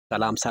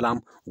ሰላም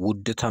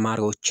ውድ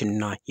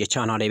ተማሪዎችና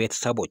የቻናሌ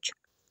ቤተሰቦች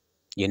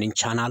የኔን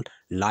ቻናል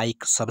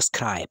ላይክ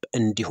ሰብስክራይብ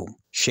እንዲሁም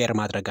ሼር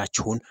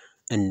ማድረጋችሁን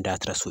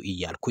እንዳትረሱ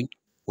እያልኩኝ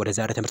ወደ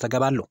ዛሬው ትምህርት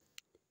ገባለሁ።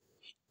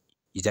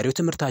 የዛሬው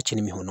ትምህርታችን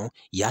የሚሆነው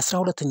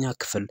የ12ኛ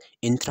ክፍል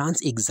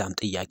ኢንትራንስ ኤግዛም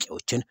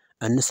ጥያቄዎችን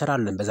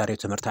እንሰራለን።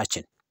 በዛሬው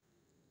ትምህርታችን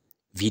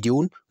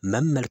ቪዲዮውን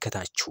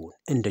መመልከታችሁን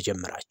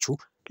እንደጀመራችሁ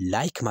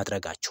ላይክ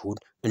ማድረጋችሁን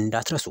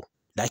እንዳትረሱ።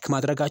 ላይክ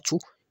ማድረጋችሁ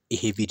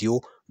ይሄ ቪዲዮ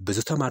ብዙ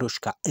ተማሪዎች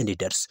ጋር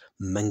እንዲደርስ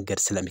መንገድ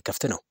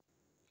ስለሚከፍት ነው።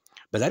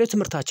 በዛሬው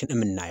ትምህርታችን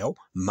የምናየው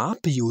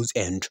ማፕ ዩዝ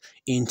ኤንድ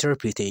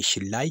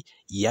ኢንተርፕሪቴሽን ላይ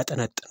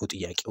ያጠነጠኑ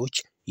ጥያቄዎች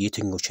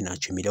የትኞቹ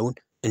ናቸው የሚለውን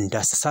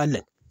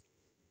እንዳስሳለን።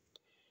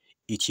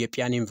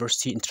 ኢትዮጵያን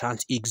ዩኒቨርሲቲ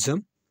ኢንትራንስ ኤግዛም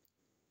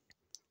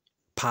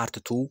ፓርት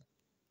 2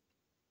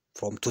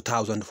 from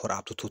 2004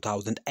 up to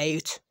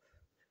 2008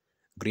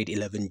 grade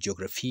 11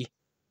 geography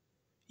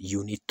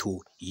unit 2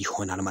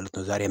 ይሆናል ማለት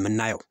ነው ዛሬ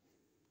የምናየው።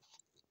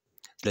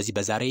 ስለዚህ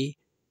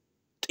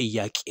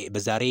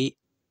በዛሬ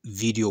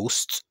ቪዲዮ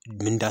ውስጥ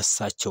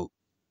ምንዳስሳቸው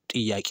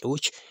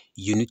ጥያቄዎች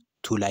ዩኒት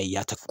 2 ላይ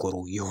ያተኮሩ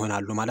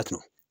ይሆናሉ ማለት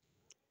ነው።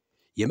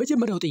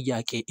 የመጀመሪያው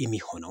ጥያቄ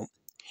የሚሆነው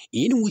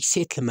in which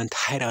settlement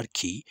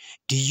hierarchy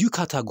do you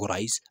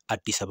categorize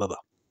አዲስ አበባ?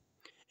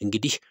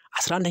 እንግዲህ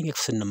 11ኛ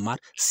ክፍል ስንማር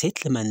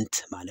ሴትልመንት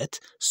ማለት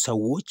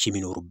ሰዎች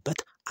የሚኖሩበት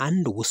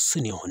አንድ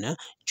ውስን የሆነ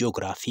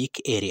ጂኦግራፊክ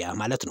ኤሪያ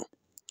ማለት ነው።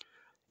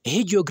 ይሄ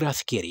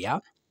ጂኦግራፊክ ኤሪያ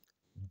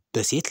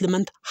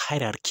በሴትልመንት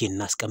ሃይራርኪ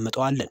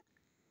እናስቀምጠዋለን።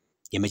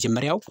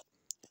 የመጀመሪያው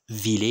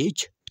ቪሌጅ፣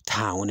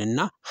 ታውን እና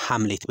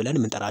ሃምሌት ብለን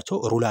የምንጠራቸው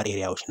ሩራል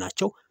ኤሪያዎች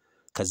ናቸው።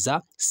 ከዛ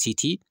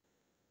ሲቲ፣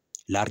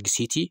 ላርጅ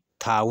ሲቲ፣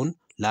 ታውን፣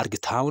 ላርጅ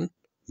ታውን፣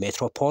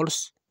 ሜትሮፖልስ፣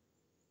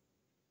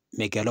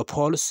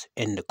 ሜጋሎፖልስ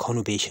ኤንድ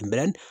ኮኑቤሽን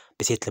ብለን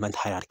በሴትልመንት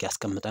ሃይራርኪ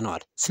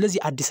ያስቀምጠነዋል። ስለዚህ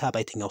አዲስ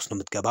አበባ የትኛው ውስጥ ነው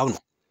የምትገባው ነው?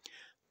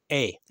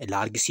 ኤ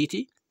ላርጅ ሲቲ፣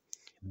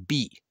 ቢ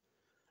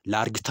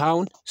ላርጅ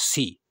ታውን፣ ሲ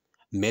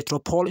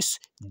ሜትሮፖሊስ፣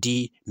 ዲ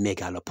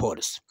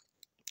ሜጋሎፖሊስ።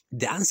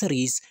 the answer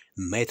is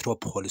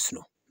ሜትሮፖሊስ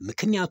ነው።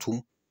 ምክንያቱም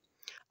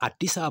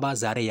አዲስ አበባ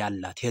ዛሬ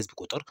ያላት የህዝብ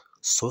ቁጥር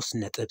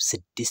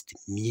 3.6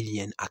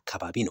 ሚሊዮን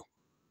አካባቢ ነው።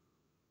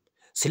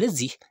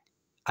 ስለዚህ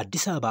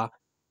አዲስ አበባ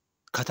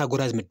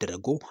ካታጎራይዝ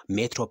መደረገው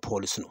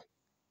ሜትሮፖሊስ ነው።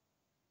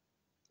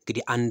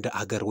 እንግዲህ አንድ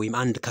ሀገር ወይም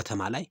አንድ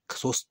ከተማ ላይ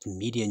ከ3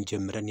 ሚሊዮን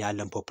ጀምረን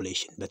ያለን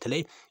ፖፑሌሽን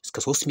በተለይ እስከ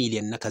 3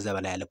 ሚሊዮን እና ከዛ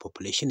በላይ ያለ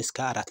ፖፑሌሽን እስከ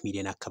 4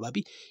 ሚሊዮን አካባቢ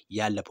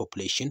ያለ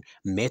ፖፑሌሽን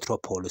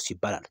ሜትሮፖሊስ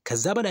ይባላል።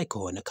 ከዛ በላይ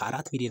ከሆነ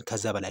ከ4 ሚሊዮን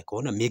ከዛ በላይ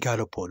ከሆነ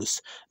ሜጋሎፖሊስ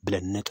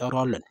ብለን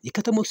እንጠራዋለን።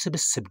 የከተሞች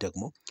ስብስብ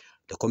ደግሞ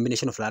the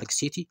combination of large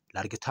city,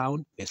 large town,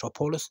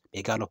 metropolis,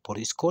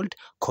 megalopolis is called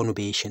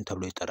conurbation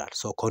ተብሎ ይጠራል።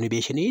 so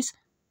conurbation is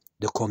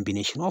the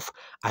combination of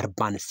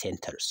urban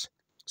centers።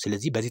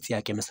 ስለዚህ በዚህ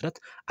ጥያቄ መሰረት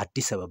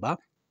አዲስ አበባ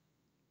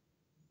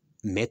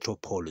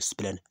ሜትሮፖሊስ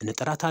ብለን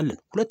እንጠራታለን።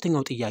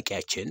 ሁለተኛው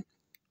ጥያቄያችን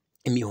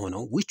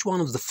የሚሆነው which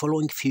one of the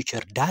following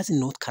feature does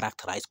not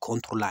characterize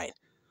contour line?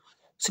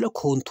 ስለ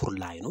ኮንቱር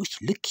ላይኖች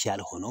ልክ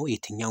ያልሆነው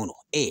የትኛው ነው?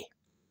 A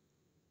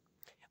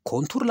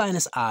contour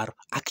lines are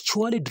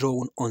actually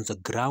drawn on the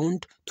ground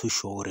to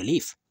show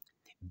relief.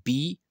 B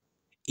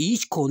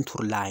each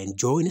contour line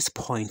joins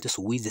points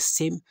with the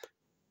same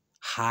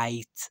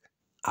height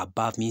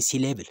above mean sea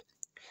level.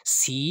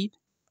 C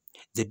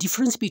the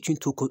difference between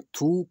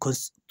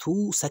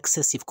two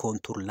successive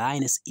contour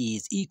lines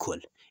is equal.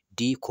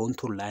 D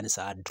contour lines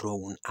are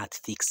drawn at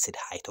fixed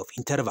height of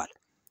interval.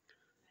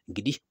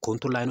 እንግዲህ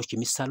ኮንቱር ላይኖች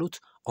የሚሳሉት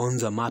on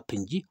the map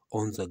እንጂ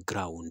on the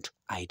ground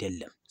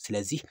አይደለም።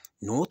 ስለዚህ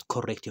ኖት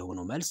ኮሬክት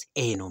የሆነው መልስ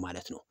A ነው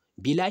ማለት ነው።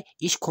 B ላይ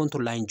each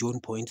contour line join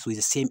points with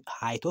the same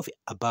height of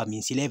above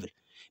mean sea level.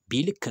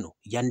 B ልክ ነው።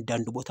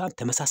 ያንዳንዱ ቦታ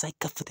ተመሳሳይ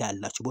ከፍታ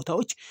ያላቸው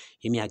ቦታዎች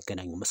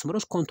የሚያገናኙ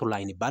መስመሮች ኮንቱር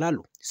ላይን ይባላሉ።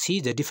 C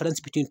the difference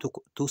between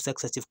two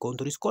successive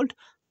contour is called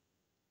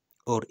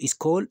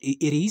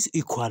it is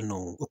equal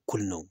ነው፣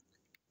 እኩል ነው።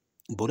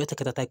 በሁለት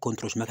ተከታታይ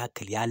ኮንቱሮች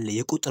መካከል ያለ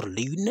የቁጥር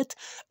ልዩነት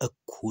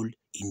እኩል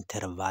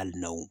ኢንተርቫል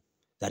ነው።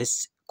 that is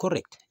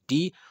correct. D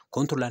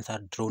contour lines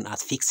are drawn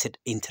at fixed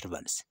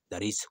intervals.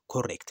 that is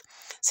correct.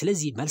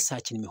 ስለዚህ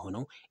መልሳችን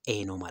የሚሆነው A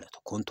ነው ማለት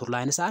ነው። contour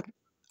lines are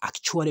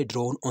actually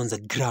drawn on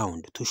the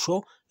ground to show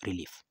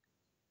relief.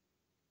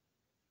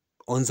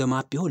 on the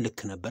map ቢሆን ልክ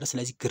ነበር።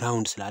 ስለዚህ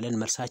ground ስላለን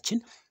መልሳችን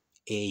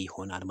A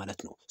ይሆናል ማለት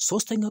ነው።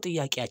 ሶስተኛው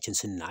ጥያቄያችን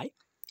ስናይ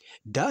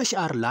dash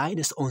are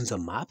lines on the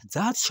map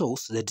that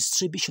shows the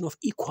distribution of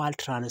equal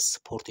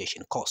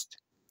transportation cost.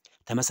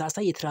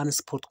 ተመሳሳይ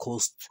የትራንስፖርት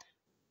ኮስት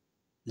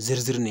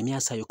ዝርዝርን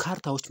የሚያሳዩ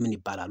ካርታዎች ምን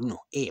ይባላሉ ነው?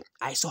 A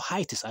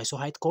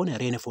አይሶሃይት ከሆነ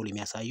ሬንፎል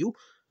የሚያሳዩ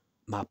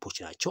ማፖች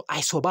ናቸው።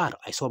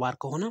 አይሶባር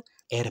ከሆነ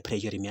ኤር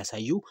ፕሬሸር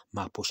የሚያሳዩ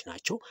ማፖች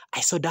ናቸው።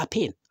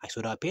 አይሶዳፔን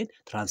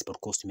ትራንስፖርት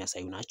ኮስት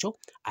የሚያሳዩ ናቸው።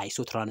 አይሶ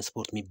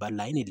ትራንስፖርት የሚባል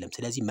ላይን የለም።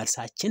 ስለዚህ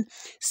መልሳችን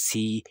C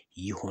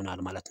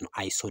ይሆናል ማለት ነው።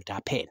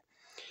 አይሶዳፔን።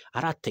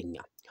 አራተኛ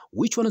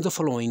which one of the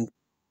following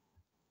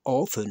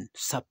often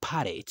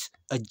separate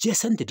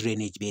adjacent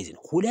drainage basin?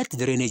 ሁለት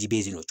ድሬኔጅ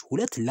ቤዚኖች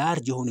ሁለት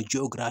ላርጅ የሆኑ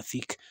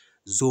ጂኦግራፊክ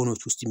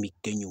ዞኖች ውስጥ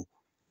የሚገኙ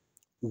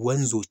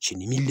ወንዞችን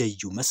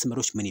የሚለዩ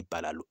መስመሮች ምን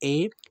ይባላሉ? ኤ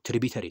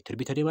ትሪቢተሪ፣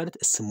 ትሪቢተሪ ማለት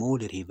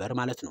ስሞል ሪቨር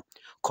ማለት ነው።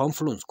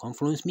 ኮንፍሉንስ፣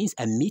 ኮንፍሉንስ ሚንስ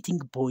አ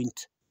ሚቲንግ ፖይንት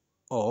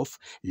ኦፍ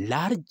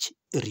ላርጅ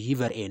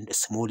ሪቨር ኤንድ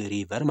ስሞል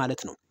ሪቨር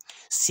ማለት ነው።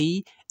 ሲ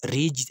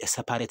ሪጅ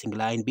ሰፓሬቲንግ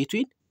ላይን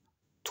ቢትዊን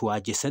ቱ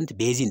አጀሰንት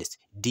ቤዚንስ።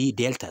 ዲ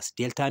ዴልታስ፣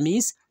 ዴልታ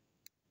ሚንስ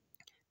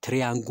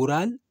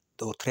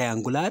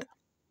ትሪያንጉላር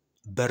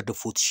በርድ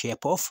ፉት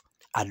ሼፕ ኦፍ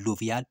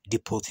አሉቪያል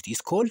ዲፖዚት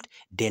ኢስ ኮልድ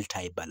ዴልታ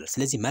ይባላል።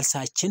 ስለዚህ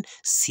መልሳችን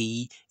ሲ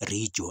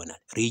ሪጅ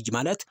ይሆናል። ሪጅ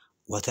ማለት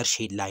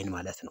ወተርሼድ ላይን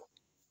ማለት ነው።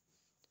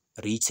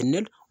 ሪጅ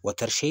ስንል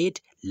ወተርሼድ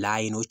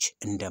ላይኖች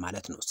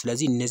እንደማለት ነው።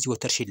 ስለዚህ እነዚህ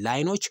ወተርሼድ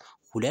ላይኖች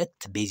ሁለት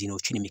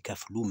ቤዚኖችን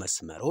የሚከፍሉ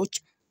መስመሮች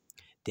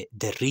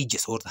the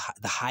ridges or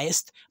the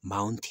highest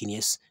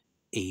mountainous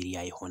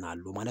area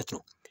ይሆናሉ ማለት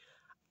ነው።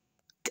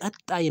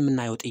 ቀጣይ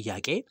የምናየው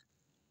ጥያቄ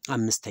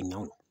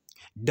አምስተኛው ነው።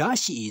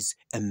 Dash is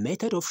a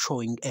method of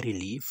showing a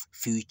relief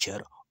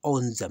feature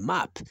on the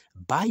map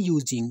by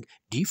using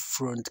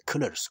different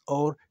colors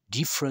or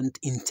different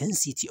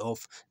intensity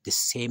of the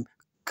same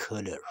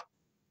color.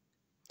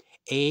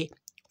 A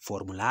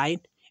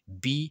formuline,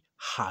 B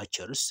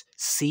hatchers,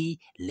 C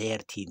layer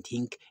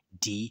tinting,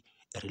 D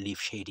relief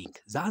shading.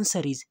 The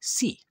answer is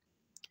C.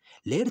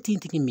 Layer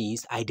tinting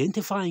means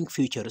identifying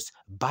features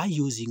by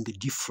using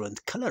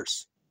different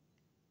colors.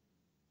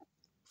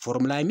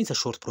 Formula means a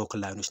short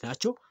broken line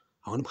ናቸው።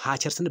 አሁንም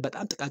ሃቸርስን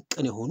በጣም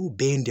ጥቃቅን የሆኑ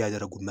ቤንድ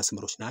ያደረጉ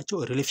መስመሮች ናቸው።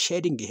 ሪሊፍ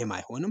ሼዲንግ ይሄም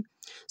አይሆንም።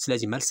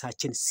 ስለዚህ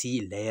መልሳችን ሲ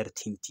ሌየር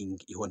ቲንቲንግ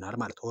ይሆናል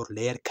ማለት ነው። ኦር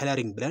ሌየር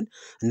ከለሪንግ ብለን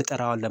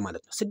እንጠራዋለን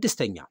ማለት ነው።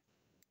 ስድስተኛ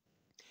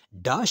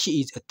Dash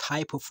is a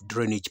type of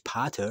drainage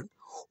pattern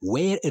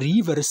where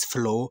rivers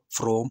flow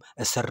from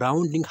a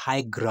surrounding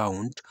high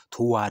ground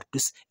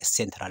towards a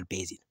central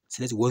basin.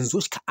 ስለዚህ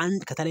ወንዞች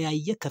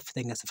ከተለያየ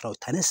ከፍተኛ ስፍራዎች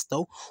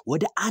ተነስተው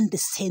ወደ አንድ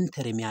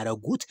ሴንተር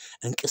የሚያደርጉት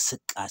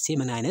እንቅስቃሴ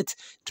ምን አይነት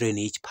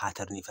ድሬኔጅ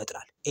ፓተርን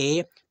ይፈጥራል? ኤ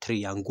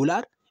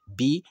ትሪያንጉላር፣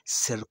 ቢ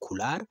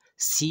ሰርኩላር፣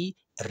 ሲ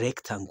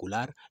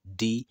ሬክታንጉላር፣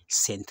 ዲ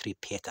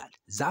ሴንትሪፔታል።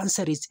 The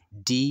answer is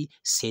D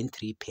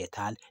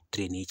ሴንትሪፔታል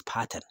ድሬኔጅ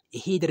ፓተርን።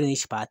 ይሄ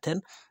ድሬኔጅ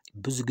ፓተርን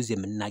ብዙ ጊዜ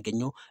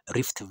የምናገኘው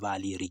ሪፍት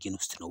ቫሊ ሪጅን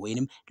ውስጥ ነው፣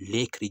 ወይንም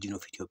ሌክ ሪጅን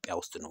ኦፍ ኢትዮጵያ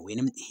ውስጥ ነው።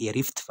 ወይንም ይሄ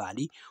ሪፍት ቫሊ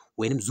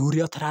ወይንም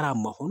ዙሪያው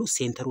ተራራማ ሆኖ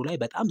ሴንተሩ ላይ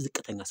በጣም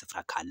ዝቅተኛ ስፍራ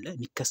ካለ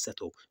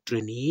የሚከሰተው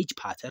ድሬኔጅ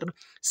ፓተርን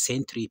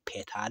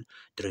ሴንትሪፔታል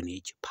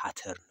ድሬኔጅ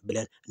ፓተርን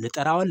ብለን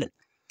እንጠራዋለን።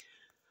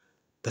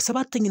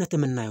 በሰባተኝነት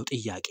የምናየው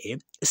ጥያቄ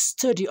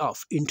study of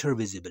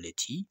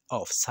intervisibility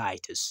of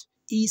sites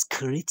is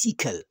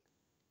critical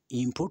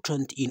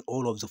important in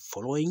all of the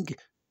following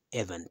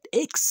event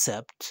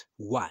except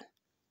one.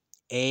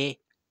 A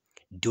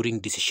during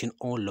decision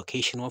on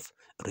location of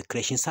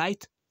recreation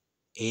site,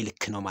 A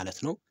ልክ ነው ማለት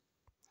ነው።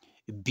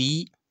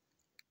 B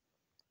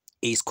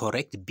is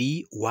correct.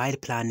 B while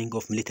planning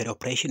of military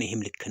operation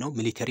ይሄም ልክ ነው።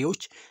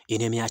 ሚሊተሪዎች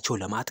ኢነሚያቸው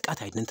ለማጥቃት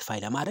አይደንቲፋይ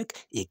ለማድረግ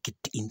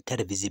የግድ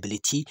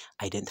ኢንተርቪዚቢሊቲ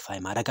አይደንቲፋይ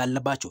ማድረግ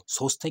አለባቸው።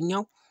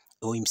 ሶስተኛው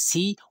ወይም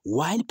C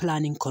while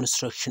planning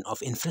construction of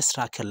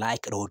infrastructure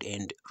like road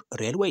and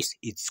railways,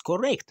 it's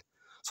correct.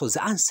 So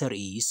the answer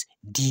is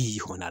D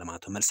ይሆናል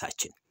ማለት ነው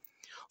መልሳችን።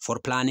 For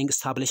planning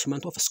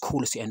establishment of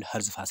schools and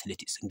health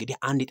facilities እንግዲህ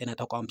አንድ የጤና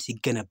ተቋም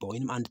ሲገነባ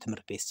ወይንም አንድ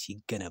ትምህርት ቤት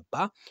ሲገነባ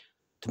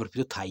ትምህርት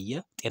ቤቱ ታየ፣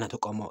 ጤና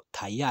ተቋሙ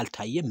ታየ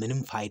አልታየ ምንም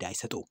ፋይዳ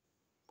አይሰጠውም።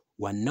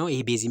 ዋናው ይሄ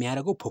ቤዝ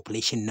የሚያደርገው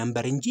ፖፑሌሽን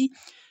ነምበር እንጂ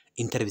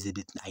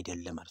ኢንተርቪዚቢሊቲ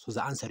አይደለም ማለት ነው።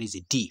 The answer is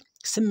D።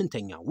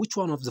 ስምንተኛ which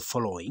one of the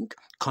following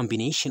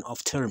combination of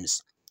terms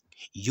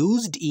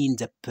used in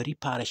the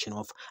preparation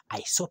of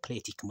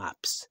isoplectic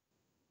maps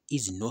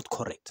is not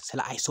correct? ስለ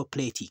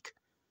አይሶፕሌቲክ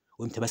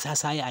ወይም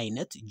ተመሳሳይ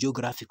አይነት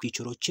ጂኦግራፊክ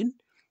ፊቸሮችን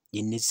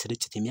የነዚህ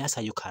ስርጭት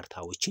የሚያሳዩ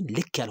ካርታዎችን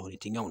ልክ ያልሆነ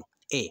የትኛው ነው?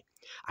 A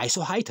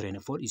isoheight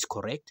rainfall is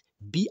correct.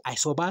 B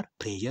isobar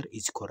pressure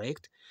is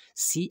correct.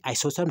 C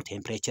isotherm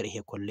temperature ይሄ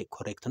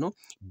correct ነው።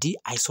 D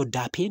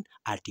isodapane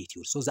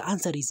altitude. So the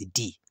answer is D።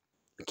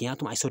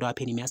 ምክንያቱም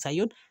አይሶዳፔን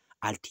የሚያሳየውን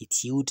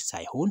አልቲቲዩድ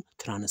ሳይሆን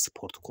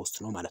ትራንስፖርት ኮስት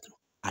ነው ማለት ነው።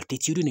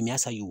 አልቲቲዩድን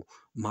የሚያሳዩ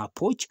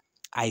ማፖች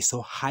አይሶ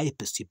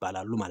ሃይፕስ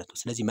ይባላሉ ማለት ነው።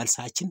 ስለዚህ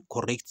መልሳችን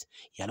ኮሬክት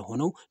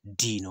ያልሆነው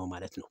ዲ ነው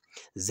ማለት ነው።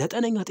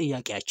 ዘጠነኛ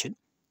ጥያቄያችን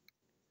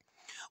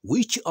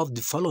which of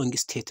the following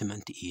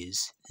statement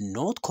is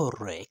not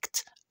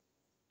correct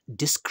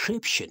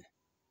description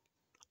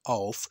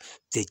of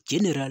the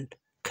general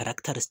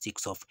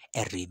characteristics of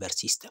a river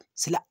system?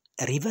 ስለ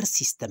river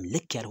system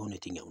ልክ ያልሆነ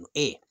የትኛው ነው?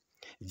 A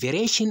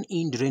variation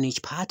in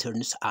drainage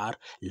patterns are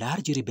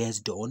largely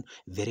based on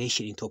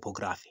variation in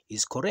topography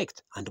is correct.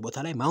 አንድ ቦታ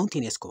ላይ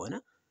mountainous ከሆነ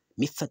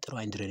የሚፈጠረው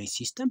አንድ ድሬኔጅ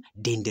ሲስተም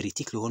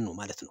ዴንደሪቲክ ሊሆን ነው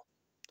ማለት ነው።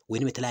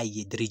 ወይንም የተለያየ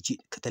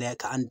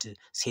ከአንድ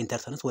ሴንተር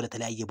ተነስቶ ወደ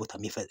ተለያየ ቦታ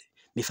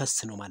የሚፈስ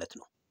ነው ማለት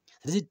ነው።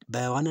 ስለዚህ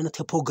በዋናነት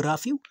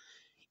ቶፖግራፊው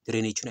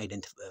ድሬኔጁን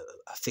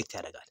አፌክት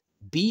ያደርጋል።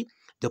 B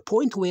the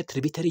point where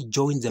tributary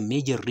join the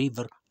major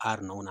river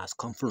are known as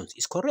confluence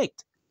is correct.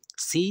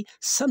 C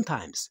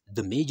sometimes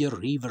the major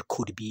river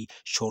could be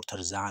shorter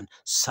than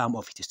some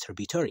of its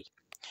tributary.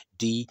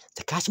 D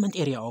the catchment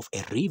area of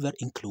a river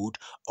include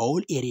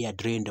all area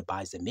drained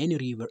by the main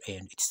river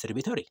and its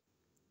tributary.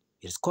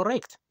 It is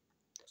correct.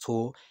 So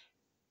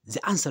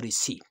The answer is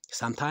C.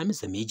 Sometimes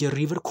the major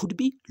river could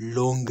be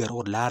longer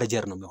or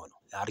larger ነው የሚሆነው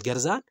larger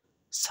than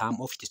some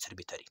of its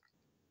tributary።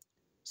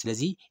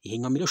 ስለዚህ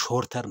ይሄኛው የሚለው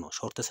shorter ነው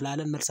shorter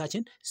ስላለን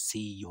መልሳችን C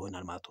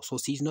ይሆናል ማለት ነው። So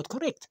C is not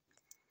correct።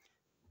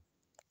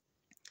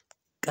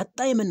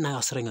 ቀጣይ የምናየው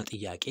አስረኛው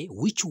ጥያቄ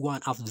which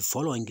one of the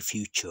following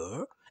feature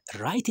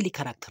rightly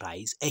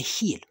characterize a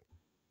hill?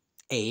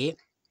 A.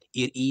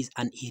 It is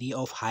an area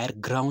of higher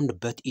ground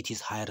but it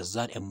is higher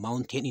than a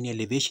mountain in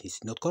elevation. Is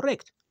not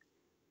correct.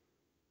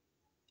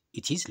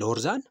 It is lower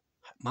than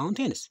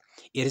mountains.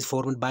 It is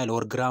formed by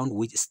lower ground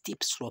with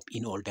steep slope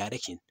in all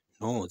directions.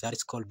 No, that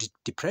is called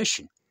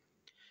depression.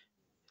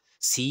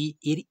 C.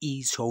 It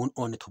is shown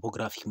on a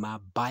topographic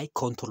map by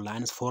contour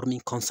lines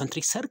forming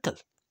concentric circle.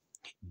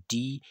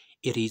 D.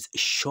 It is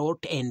a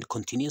short and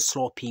continuous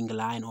sloping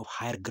line of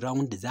higher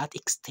ground that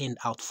extend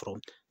out from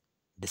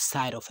the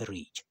side of a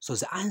ridge. So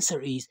the answer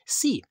is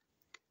C.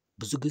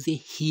 ብዙ ጊዜ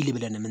ሂል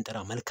ብለን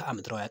የምንጠራው መልክዓ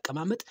ምድራዊ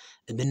አቀማመጥ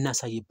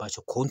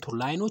የምናሳይባቸው ኮንቱር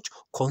ላይኖች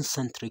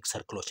ኮንሰንትሪክ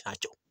ሰርክሎች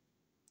ናቸው።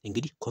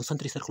 እንግዲህ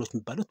ኮንሰንትሪክ ሰርክሎች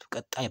የሚባሉት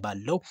ቀጣይ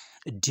ባለው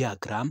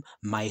ዲያግራም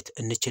ማየት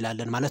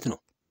እንችላለን ማለት ነው።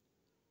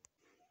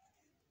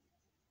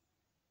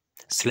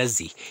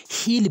 ስለዚህ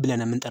ሂል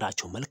ብለን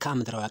የምንጠራቸው መልክዓ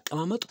ምድራዊ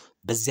አቀማመጡ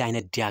በዚህ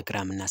አይነት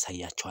ዲያግራም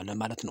እናሳያቸዋለን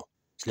ማለት ነው።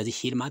 ስለዚህ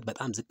ሂል ማለት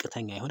በጣም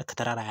ዝቅተኛ የሆነ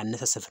ከተራራ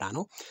ያነሰ ስፍራ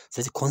ነው።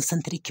 ስለዚህ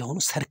ኮንሰንትሪክ የሆኑ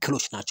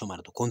ሰርክሎች ናቸው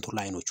ማለት ነው ኮንቱር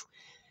ላይኖቹ።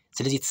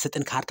 ስለዚህ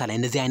የተሰጠን ካርታ ላይ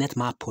እነዚህ አይነት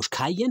ማፖች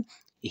ካየን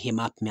ይሄ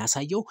ማፕ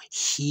የሚያሳየው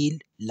ሂል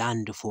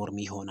ላንድ ፎርም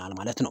ይሆናል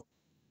ማለት ነው።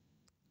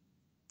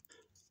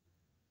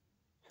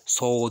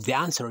 So the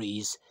answer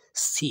is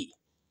C.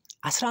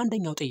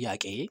 11ኛው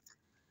ጥያቄ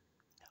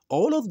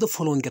all of the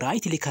following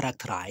rightly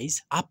characterize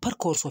upper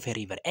course of a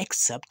river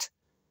except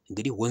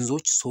እንግዲህ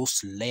ወንዞች 3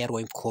 ሌየር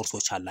ወይም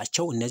ኮርሶች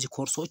አላቸው። እነዚህ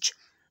ኮርሶች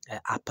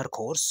upper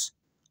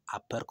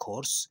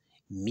course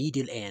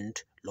middle and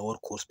lower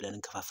course ብለን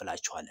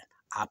እንከፋፍላቸዋለን።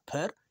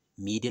 upper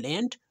middle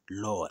and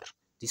lower.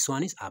 This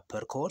one is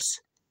upper course,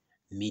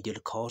 middle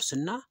course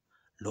እና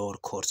lower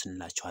course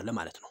እንላቸዋለን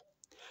ማለት ነው።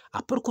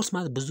 upper course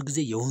ማለት ብዙ ጊዜ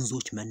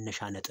የወንዞች መነሻ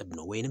ነጥብ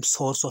ነው ወይንም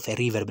source of a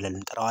river ብለን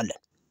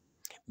እንጠራዋለን።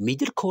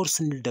 middle course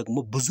እንል ደግሞ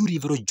ብዙ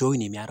ሪቨሮች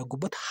ጆይን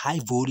የሚያደርጉበት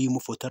high volume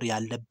of water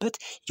ያለበት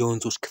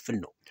የወንዞች ክፍል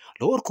ነው።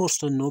 lower course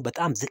ነው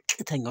በጣም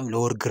ዝቅተኛው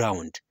lower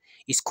ground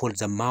is called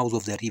the mouth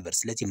of the river።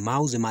 ስለዚህ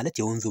mouth ማለት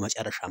የወንዙ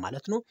መጨረሻ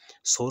ማለት ነው።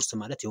 source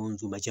ማለት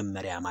የወንዙ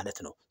መጀመሪያ ማለት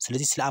ነው።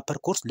 ስለዚህ ስለ upper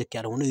course ልክ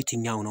ያልሆነው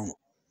የትኛው ነው?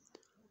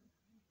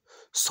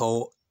 So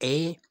A.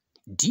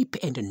 deep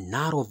and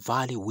narrow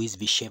valley with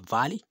V-shaped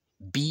valley.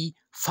 B.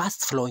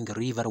 fast flowing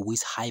river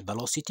with high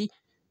velocity.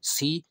 C.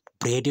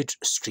 braided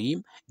stream.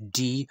 D.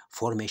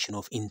 formation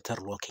of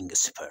interlocking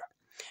spur.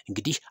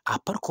 እንግዲህ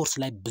upper course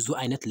ላይ ብዙ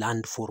አይነት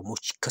ላንድ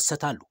ፎርሞች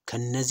ይከሰታሉ።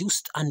 ከነዚህ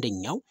ውስጥ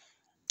አንደኛው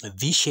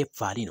V-shape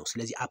valley ነው።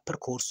 ስለዚህ upper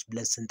course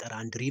ብለን ስንጠራ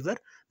አንድ ሪቨር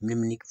ምን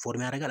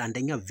ፎርም ያደርጋል?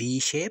 አንደኛ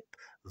V-shape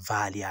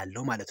valley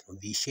ያለው ማለት ነው።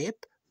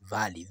 V-shape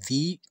valley V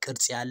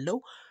ቅርጽ ያለው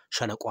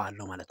ሸለቆ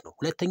አለው ማለት ነው።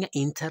 ሁለተኛ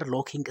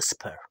interlocking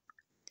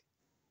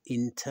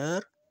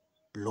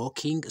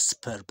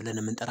spur ብለን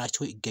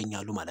የምንጠራቸው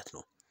ይገኛሉ ማለት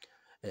ነው።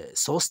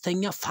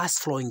 ሶስተኛ fast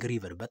flowing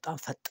river በጣም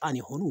ፈጣን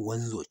የሆኑ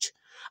ወንዞች።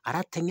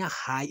 አራተኛ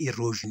high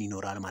erosion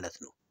ይኖራል ማለት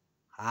ነው።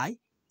 high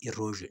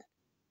erosion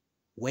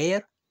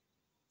where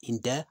in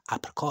the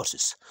upper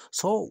courses.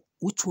 So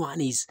which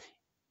one is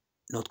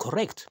not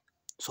correct?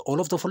 So all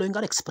of the following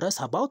are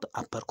expressed about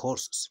upper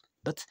courses,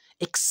 but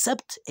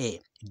except A.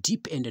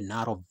 deep and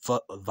narrow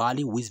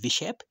valley with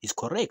V-shape is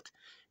correct.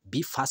 B.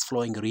 fast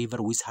flowing river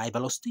with high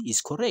velocity is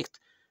correct.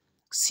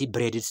 C.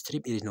 braided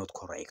stream is not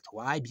correct.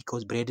 Why?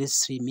 Because braided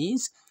stream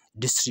means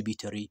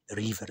distributary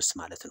rivers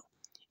ማለት ነው።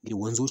 እንግዲህ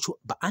ወንዞቹ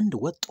በአንድ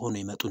ወጥ ሆኖ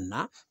ይመጡና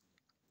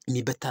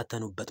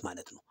የሚበታተኑበት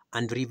ማለት ነው።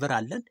 አንድ ሪቨር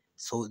አለን።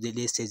 so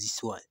let's say this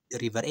one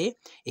river A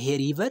ይሄ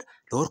ሪቨር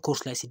lower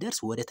course ላይ ሲደርስ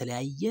ወደ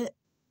ተለያየ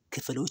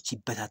ክፍሎች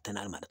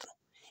ይበታተናል ማለት ነው።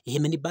 ይሄ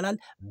ምን ይባላል?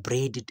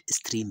 braided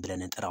stream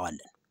ብለን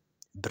እንጠራዋለን።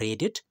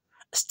 braided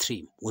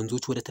stream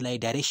ወንዞች ወደ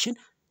ተለያየ ዳይሬክሽን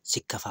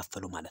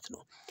ሲከፋፈሉ ማለት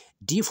ነው።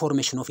 D.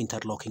 formation of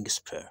interlocking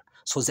spur.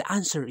 So the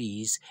answer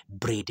is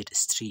braided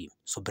stream.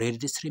 So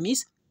braided stream is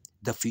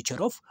the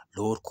feature of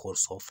lower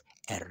course of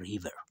a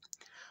river.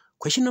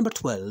 Question number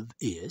 12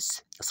 is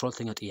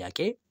 12ኛው ጥያቄ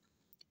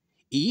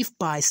if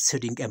by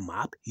studying a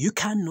map you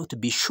cannot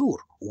be sure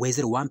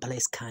whether one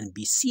place can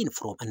be seen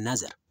from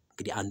another.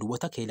 እንግዲህ አንዱ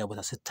ቦታ ከሌላ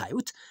ቦታ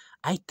ስታዩት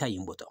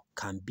አይታይም ቦታው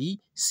can be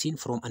seen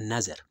from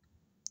another.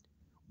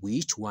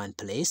 which one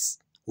place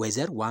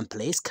whether one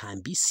place can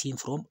be seen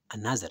from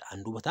another.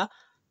 አንዱ ቦታ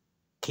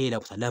ከሌላ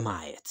ቦታ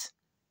ለማየት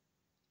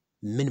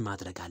ምን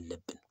ማድረግ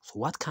አለብን? So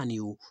what can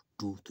you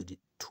do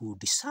to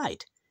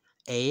decide?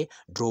 A.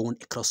 draw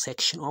a cross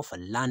section of a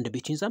land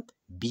between them.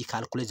 B.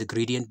 calculate the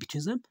gradient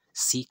between them.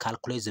 C.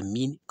 calculate the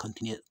mean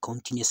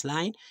continuous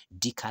line.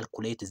 D.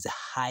 calculate the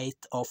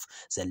height of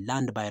the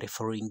land by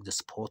referring the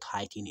spot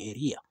height in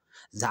area.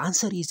 The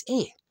answer is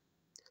A.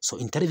 So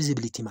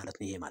intervisibility ማለት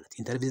ነው። ይሄ ማለት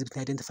intervisibility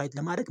identified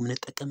ለማድረግ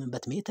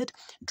የምንጠቀምበት ሜተድ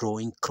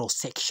drawing cross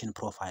section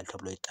profile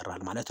ተብሎ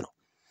ይጠራል ማለት ነው።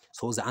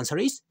 So the answer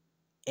is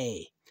A.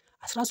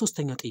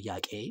 13ኛው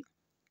ጥያቄ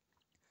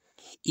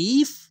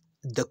If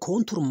the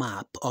contour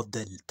map of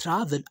the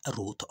travel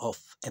route of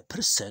a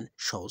person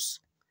shows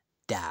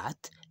that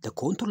the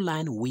contour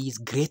line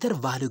with greater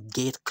value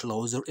get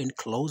closer and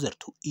closer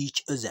to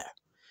each other,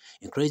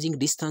 increasing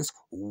distance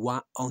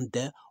on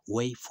the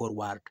way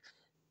forward,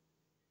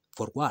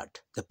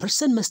 the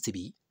person must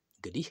be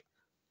እንግዲህ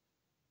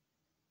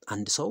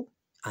አንድ ሰው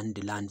አንድ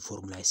ላንድ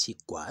ፎርም ላይ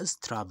ሲጓዝ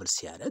ትራቨል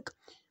ሲያደርግ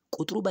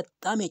ቁጥሩ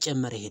በጣም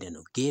የጨመረ ሄደ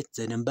ነው get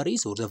the number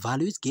is or the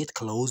value is get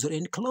closer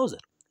and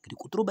closer እንግዲህ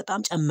ቁጥሩ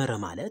በጣም ጨመረ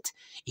ማለት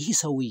ይህ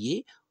ሰውዬ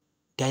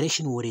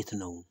ዳይሬክሽን ወዴት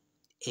ነው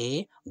A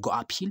go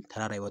uphill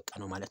ተራራ ይወጣ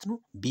ነው ማለት ነው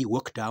B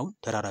walk down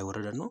ተራራ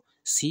ይወረደ ነው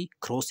C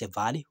cross a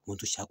valley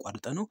ወንዞች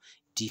ያቋርጠ ነው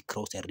D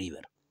cross a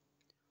river.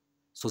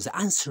 So the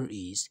answer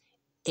is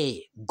A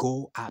go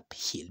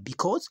uphill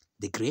because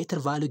the greater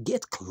value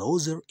get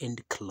closer and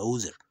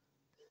closer.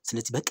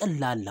 ስለዚህ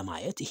በቀላል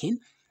ለማየት ይሄን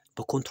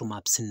በኮንትሮል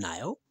ማፕ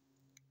ስናየው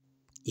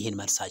ይሄን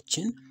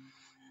መልሳችን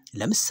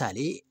ለምሳሌ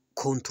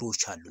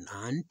ኮንትሮሎች አሉን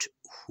 1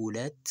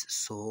 2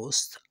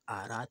 3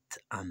 4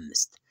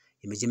 5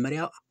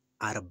 የመጀመሪያው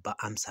 40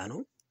 50 ነው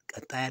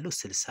ቀጣይ ያለው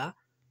 60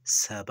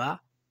 70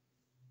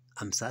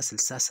 50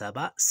 60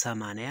 70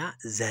 80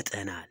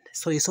 90 አለ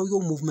ሶ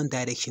የሰውየው ሙቭመንት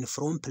ዳይሬክሽን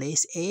from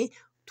place A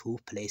to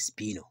place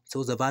B ነው so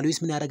the value is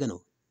ምን ያደረገ ነው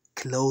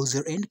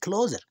closer and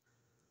closer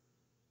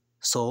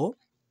so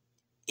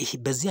ይሄ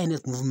በዚህ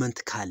አይነት ሙቭመንት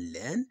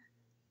ካለን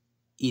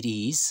it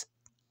is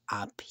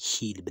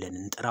uphill ብለን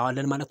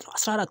እንጠራዋለን ማለት ነው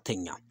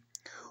 14ኛ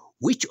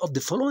which of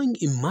the following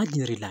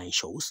imaginary line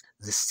shows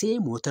the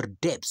same water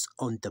depths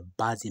on the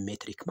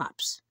bathymetric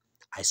maps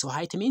iso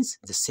height means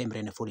the same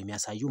rainfall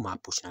የሚያሳዩ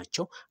ማፖች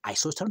ናቸው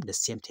isotherm the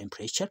same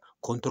temperature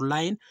contour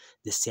line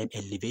the same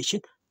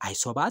elevation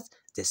isobath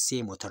the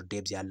same water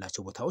depths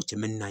ያላቸው ቦታዎች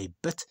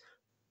የምናይበት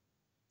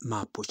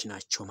ማፖች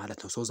ናቸው ማለት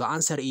ነው so the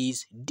answer is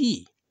D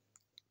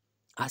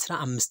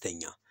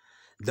 15ኛ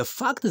The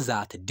fact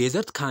that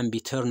desert can be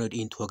turned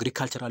into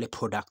agriculturally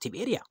productive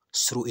area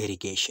through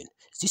irrigation.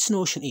 This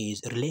notion is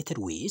related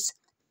with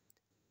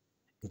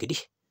እንግዲህ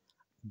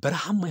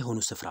በረሃማ የሆኑ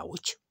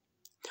ስፍራዎች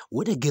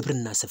ወደ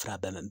ግብርና ስፍራ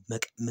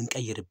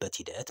በመንቀይርበት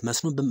ሂደት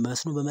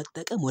መስኖ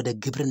በመጠቀም ወደ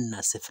ግብርና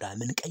ስፍራ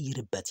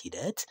መንቀይርበት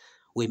ሂደት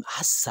ወይም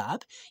ሐሳብ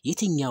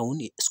የትኛውን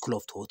ስኩል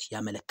ኦፍ ቶት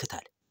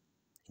ያመለክታል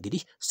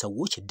እንግዲህ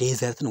ሰዎች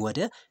ዴዘርትን ወደ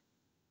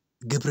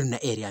ግብርና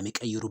ኤሪያ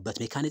የሚቀይሩበት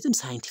ሜካኒዝም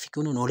ሳይንቲፊክ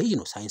ሆኖ ኖሌጅ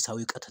ነው ሳይንሳዊ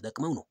ዕውቀት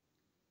ተጠቅመው ነው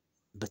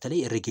በተለይ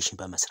ኢሪጌሽን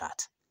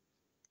በመስራት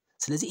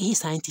ስለዚህ ይሄ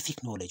ሳይንቲፊክ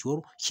ኖሌጅ or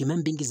human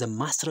being is a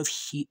master of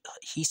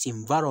his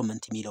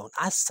environment የሚለውን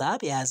ሐሳብ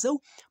የያዘው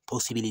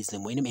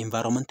ፖሲቢሊዝም ወይንም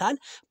environmental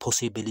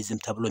possibilism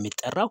ተብሎ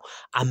የሚጠራው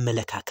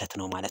አመለካከት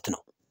ነው ማለት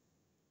ነው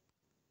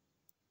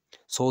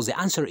so the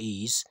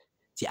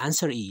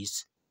answer is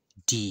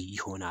D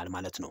ይሆናል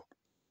ማለት ነው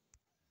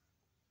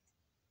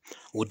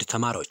ውድ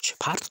ተማሪዎች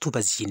ፓርት 2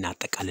 በዚህ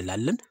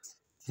እናጠቃልላለን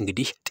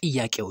እንግዲህ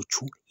ጥያቄዎቹ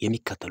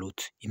የሚከተሉት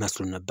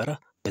ይመስሉ ነበር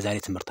በዛሬ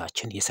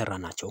ትምህርታችን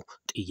የሰራናቸው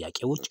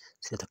ጥያቄዎች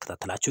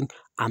ስለተከታተላችሁን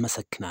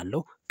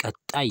አመሰግናለሁ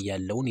ቀጣይ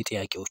ያለውን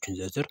የጥያቄዎችን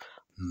ዝርዝር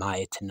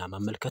ማየትና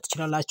መመልከት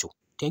ትችላላችሁ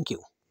Thank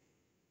you